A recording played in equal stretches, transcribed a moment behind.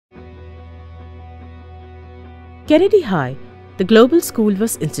Kennedy High, the global school,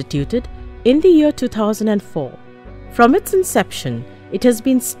 was instituted in the year 2004. From its inception, it has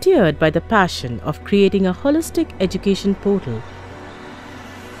been steered by the passion of creating a holistic education portal.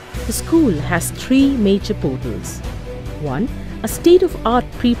 The school has three major portals. 1. A state-of-art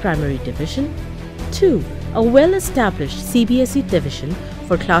pre-primary division. 2. A well-established CBSE division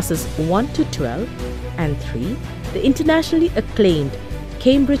for classes 1 to 12. And 3. The internationally acclaimed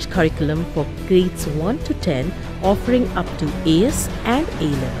Cambridge curriculum for grades 1 to 10, offering up to AS and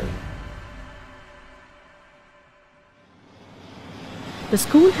A-level. The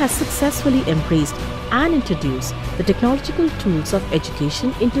school has successfully embraced and introduced the technological tools of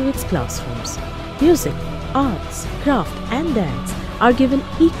education into its classrooms. Music, arts, craft and dance are given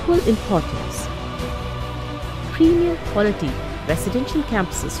equal importance. Premium quality residential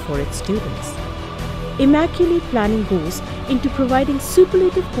campuses for its students. Immaculate planning goes into providing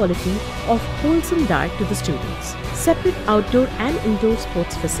superlative quality of wholesome diet to the students. Separate outdoor and indoor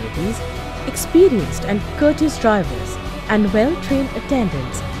sports facilities, experienced and courteous drivers, and well-trained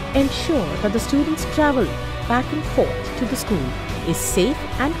attendants ensure that the students' travel back and forth to the school is safe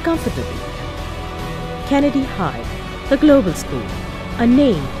and comfortable. Kennedy High, the global school, a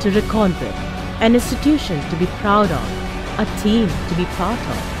name to reckon with, an institution to be proud of, a team to be part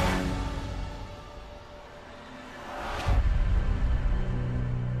of.